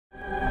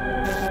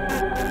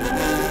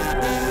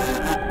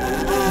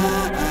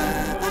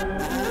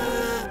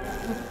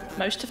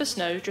Most of us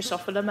know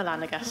Drosophila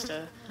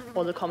Melanogaster,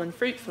 or the common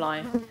fruit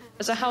fly,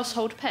 as a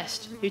household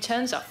pest who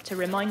turns up to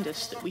remind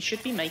us that we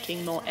should be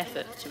making more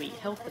effort to eat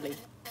healthily.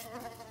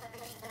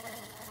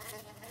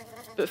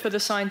 But for the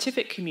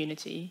scientific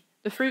community,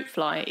 the fruit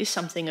fly is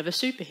something of a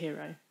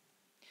superhero.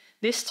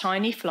 This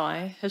tiny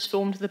fly has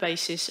formed the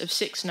basis of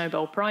 6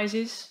 Nobel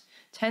Prizes,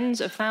 tens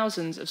of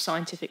thousands of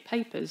scientific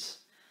papers,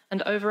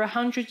 and over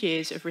 100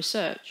 years of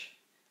research,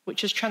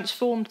 which has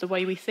transformed the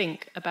way we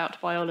think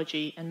about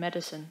biology and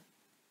medicine.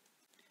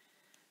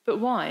 But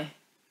why?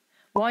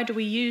 Why do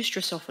we use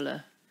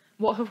Drosophila?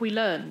 What have we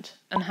learned,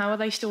 and how are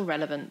they still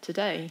relevant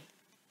today?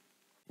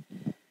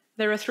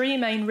 There are 3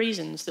 main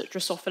reasons that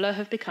Drosophila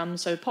have become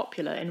so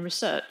popular in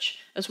research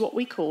as what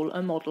we call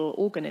a model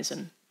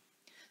organism.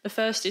 The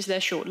first is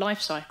their short life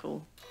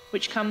cycle,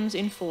 which comes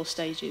in 4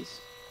 stages.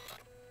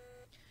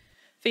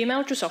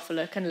 Female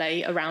Drosophila can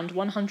lay around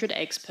 100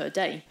 eggs per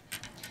day.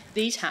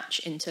 These hatch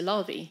into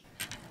larvae.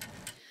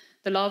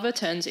 The larva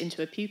turns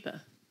into a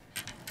pupa.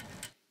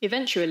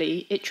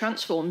 Eventually, it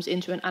transforms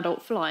into an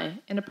adult fly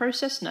in a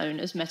process known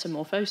as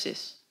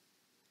metamorphosis.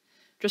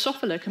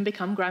 Drosophila can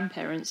become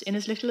grandparents in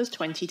as little as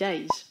 20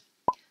 days.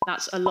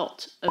 That's a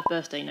lot of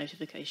birthday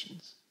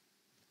notifications.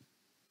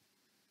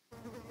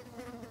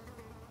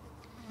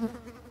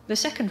 The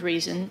second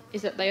reason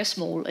is that they are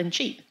small and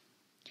cheap.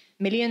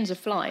 Millions of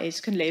flies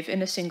can live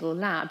in a single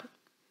lab.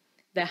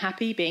 They're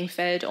happy being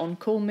fed on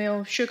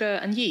cornmeal, sugar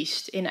and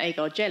yeast in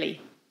agar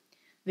jelly.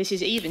 This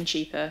is even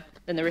cheaper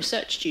than the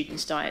research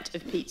student's diet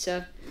of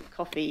pizza,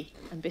 coffee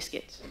and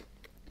biscuits.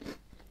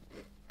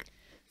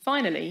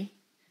 Finally,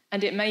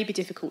 and it may be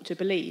difficult to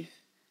believe,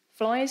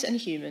 flies and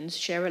humans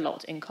share a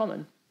lot in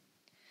common.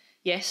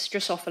 Yes,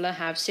 Drosophila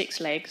have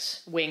 6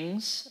 legs,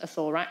 wings, a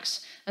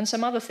thorax, and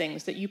some other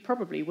things that you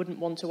probably wouldn't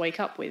want to wake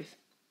up with.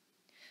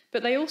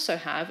 But they also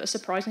have a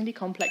surprisingly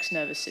complex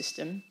nervous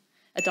system,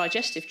 a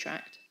digestive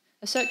tract,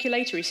 a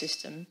circulatory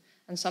system,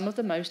 and some of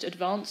the most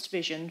advanced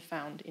vision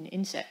found in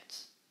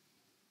insects.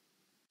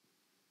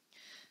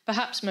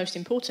 Perhaps most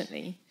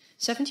importantly,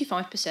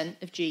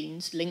 75% of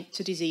genes linked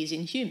to disease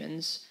in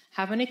humans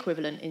have an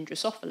equivalent in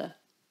Drosophila.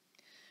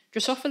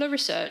 Drosophila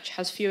research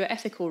has fewer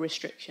ethical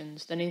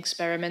restrictions than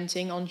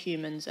experimenting on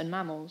humans and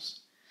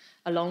mammals.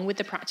 Along with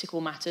the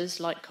practical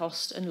matters like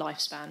cost and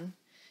lifespan,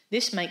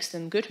 this makes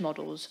them good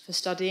models for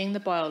studying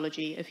the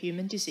biology of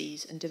human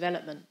disease and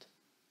development.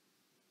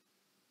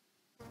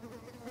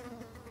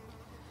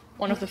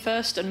 One of the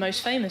first and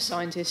most famous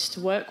scientists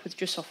to work with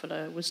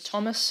Drosophila was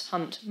Thomas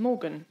Hunt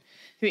Morgan,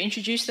 who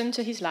introduced them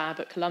to his lab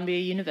at Columbia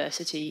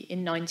University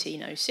in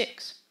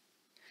 1906.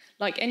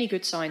 Like any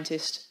good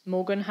scientist,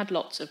 Morgan had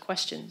lots of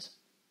questions.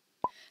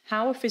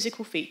 How are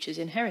physical features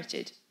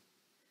inherited?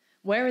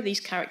 Where are these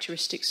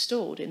characteristics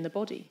stored in the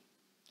body?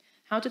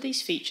 How do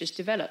these features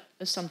develop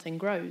as something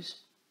grows?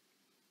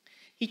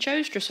 He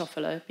chose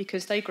Drosophila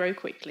because they grow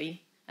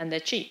quickly and they're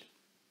cheap.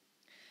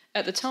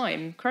 At the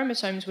time,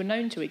 chromosomes were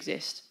known to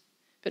exist,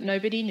 but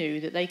nobody knew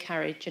that they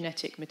carried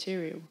genetic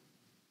material.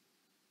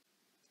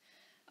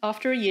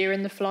 After a year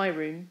in the fly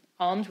room,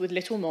 armed with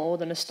little more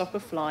than a stock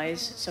of flies,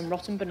 some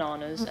rotten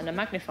bananas and a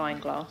magnifying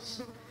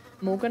glass,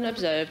 Morgan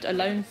observed a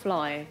lone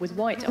fly with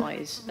white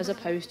eyes as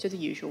opposed to the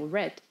usual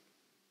red.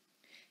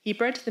 He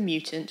bred the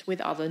mutant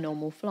with other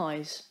normal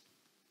flies.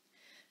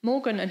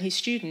 Morgan and his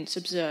students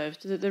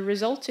observed that the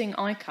resulting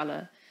eye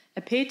colour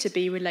appeared to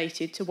be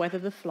related to whether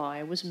the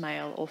fly was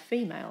male or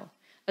female,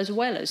 as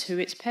well as who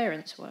its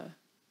parents were.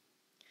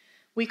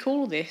 We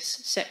call this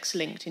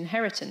sex-linked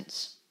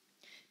inheritance,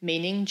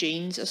 meaning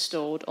genes are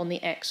stored on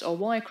the X or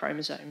Y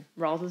chromosome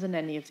rather than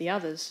any of the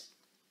others.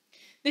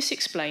 This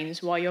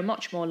explains why you're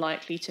much more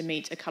likely to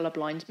meet a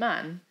colourblind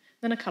man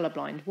than a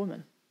colourblind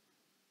woman.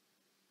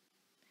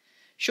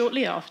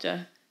 Shortly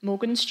after,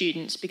 Morgan's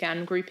students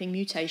began grouping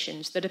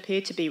mutations that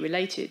appeared to be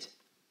related.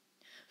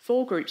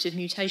 4 groups of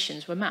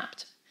mutations were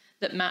mapped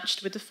that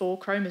matched with the 4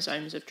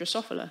 chromosomes of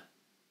Drosophila.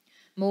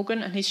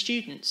 Morgan and his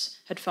students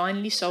had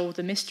finally solved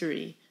the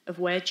mystery of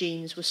where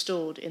genes were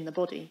stored in the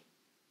body.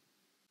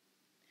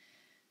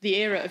 The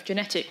era of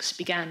genetics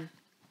began.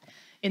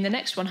 In the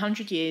next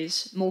 100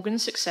 years,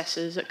 Morgan's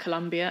successors at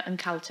Columbia and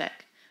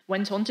Caltech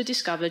went on to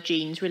discover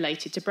genes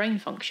related to brain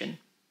function.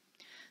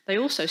 They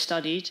also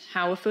studied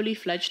how a fully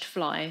fledged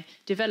fly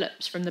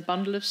develops from the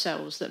bundle of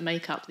cells that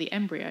make up the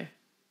embryo.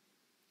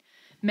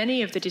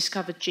 Many of the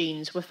discovered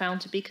genes were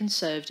found to be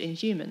conserved in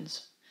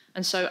humans,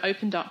 and so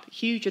opened up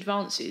huge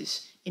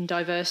advances in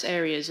diverse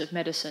areas of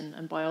medicine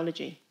and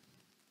biology.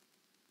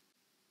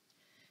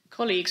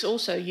 Colleagues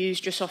also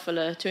used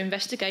Drosophila to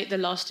investigate the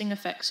lasting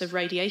effects of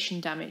radiation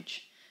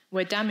damage,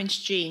 where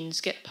damaged genes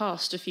get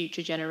passed to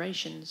future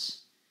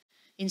generations.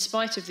 In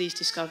spite of these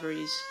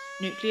discoveries,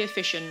 nuclear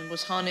fission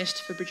was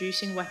harnessed for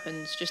producing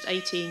weapons just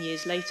 18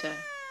 years later,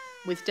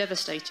 with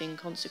devastating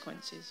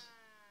consequences.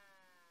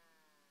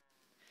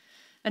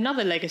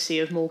 Another legacy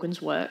of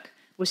Morgan's work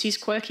was his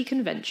quirky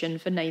convention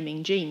for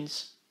naming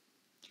genes.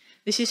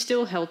 This is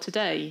still held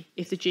today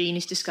if the gene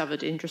is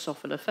discovered in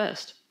Drosophila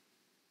first.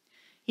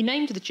 He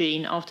named the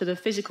gene after the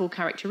physical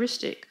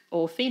characteristic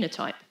or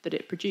phenotype that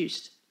it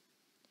produced.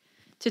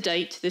 To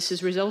date, this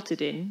has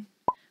resulted in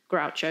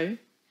Groucho,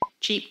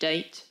 cheap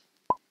date,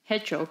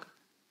 hedgehog,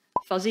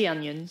 fuzzy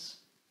onions,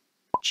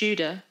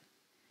 Tudor,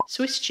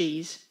 Swiss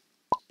cheese,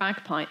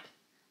 bagpipe,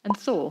 and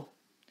Thor,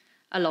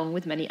 along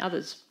with many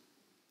others.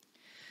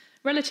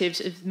 Relatives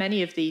of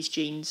many of these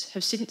genes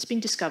have since been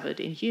discovered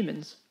in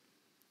humans.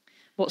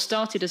 What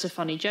started as a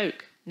funny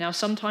joke now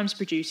sometimes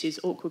produces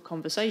awkward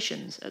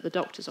conversations at the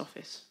doctor's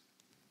office.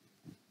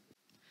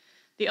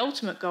 The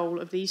ultimate goal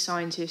of these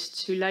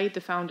scientists who laid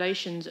the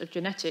foundations of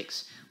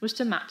genetics was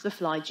to map the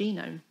fly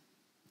genome.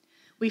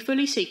 We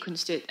fully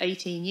sequenced it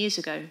 18 years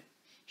ago,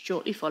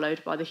 shortly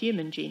followed by the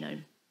human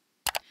genome.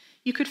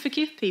 You could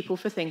forgive people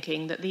for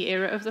thinking that the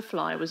era of the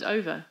fly was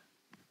over.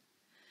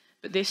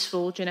 But this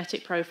full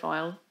genetic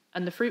profile,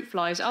 and the fruit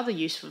fly's other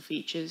useful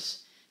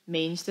features,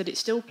 means that it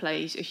still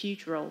plays a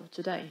huge role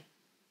today.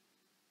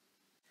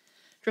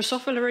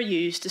 Drosophila are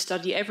used to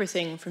study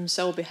everything from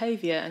cell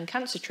behaviour and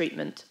cancer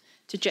treatment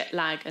to jet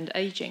lag and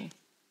ageing.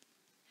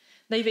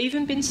 They've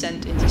even been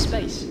sent into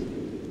space.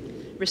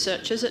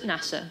 Researchers at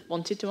NASA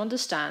wanted to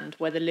understand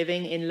whether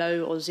living in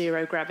low or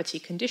zero gravity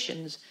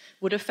conditions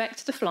would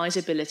affect the fly's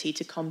ability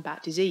to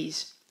combat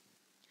disease.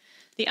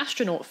 The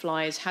astronaut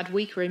flies had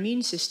weaker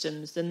immune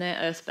systems than their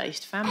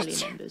Earth-based family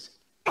members.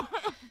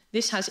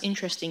 This has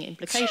interesting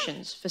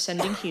implications for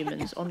sending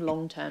humans on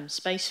long-term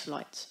space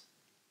flights.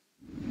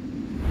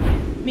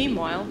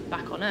 Meanwhile,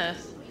 back on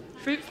Earth,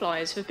 fruit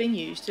flies have been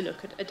used to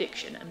look at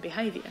addiction and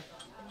behaviour.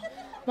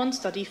 One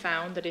study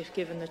found that if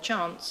given the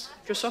chance,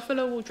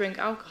 Drosophila will drink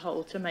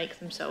alcohol to make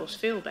themselves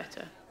feel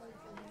better.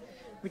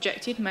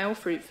 Rejected male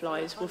fruit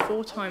flies were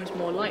 4 times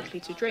more likely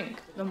to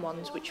drink than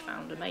ones which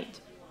found a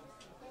mate.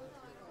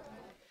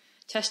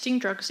 Testing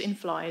drugs in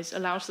flies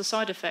allows the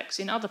side effects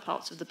in other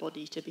parts of the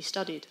body to be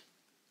studied.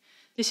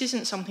 This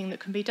isn't something that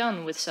can be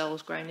done with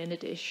cells grown in a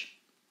dish.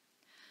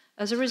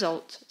 As a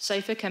result,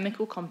 safer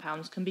chemical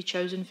compounds can be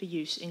chosen for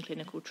use in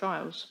clinical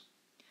trials.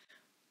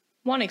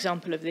 One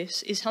example of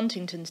this is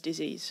Huntington's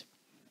disease.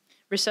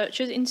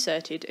 Researchers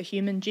inserted a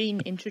human gene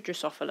into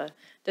Drosophila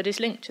that is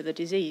linked to the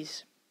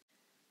disease.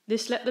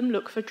 This let them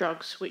look for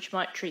drugs which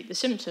might treat the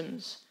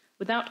symptoms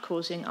without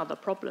causing other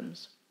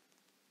problems.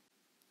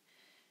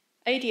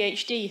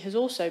 ADHD has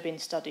also been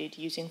studied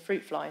using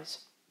fruit flies.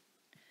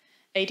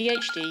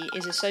 ADHD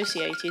is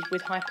associated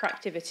with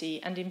hyperactivity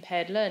and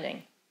impaired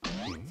learning,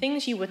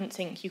 things you wouldn't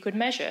think you could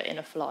measure in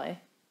a fly.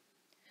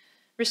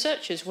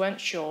 Researchers weren't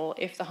sure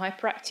if the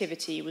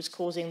hyperactivity was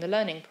causing the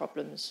learning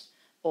problems,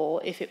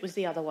 or if it was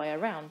the other way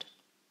around.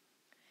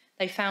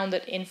 They found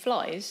that in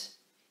flies,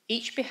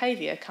 each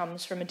behaviour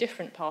comes from a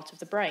different part of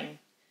the brain,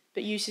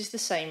 but uses the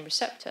same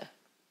receptor.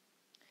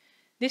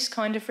 This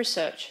kind of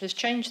research has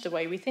changed the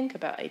way we think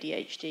about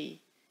ADHD,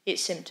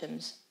 its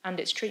symptoms, and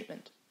its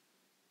treatment.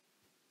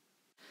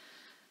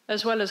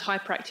 As well as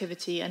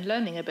hyperactivity and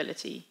learning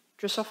ability,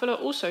 Drosophila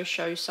also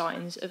show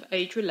signs of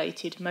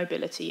age-related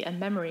mobility and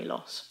memory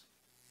loss.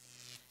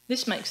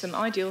 This makes them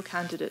ideal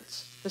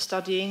candidates for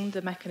studying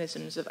the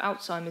mechanisms of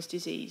Alzheimer's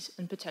disease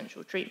and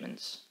potential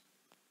treatments.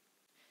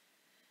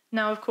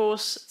 Now, of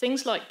course,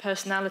 things like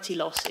personality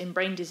loss in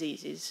brain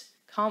diseases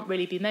can't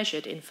really be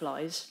measured in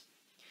flies.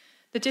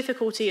 The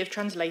difficulty of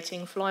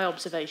translating fly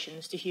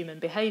observations to human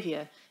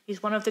behaviour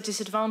is one of the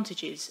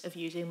disadvantages of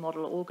using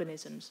model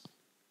organisms.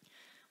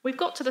 We've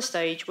got to the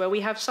stage where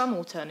we have some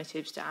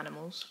alternatives to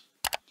animals.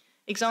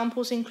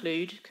 Examples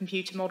include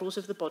computer models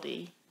of the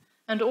body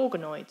and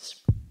organoids,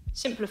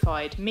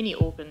 simplified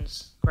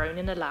mini-organs grown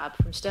in a lab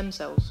from stem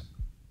cells.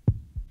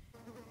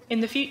 In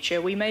the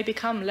future, we may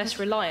become less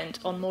reliant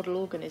on model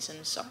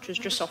organisms such as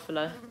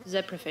Drosophila,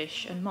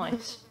 zebrafish and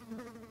mice.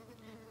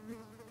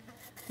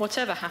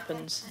 Whatever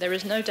happens, there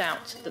is no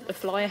doubt that the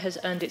fly has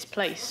earned its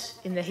place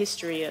in the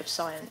history of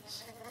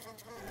science.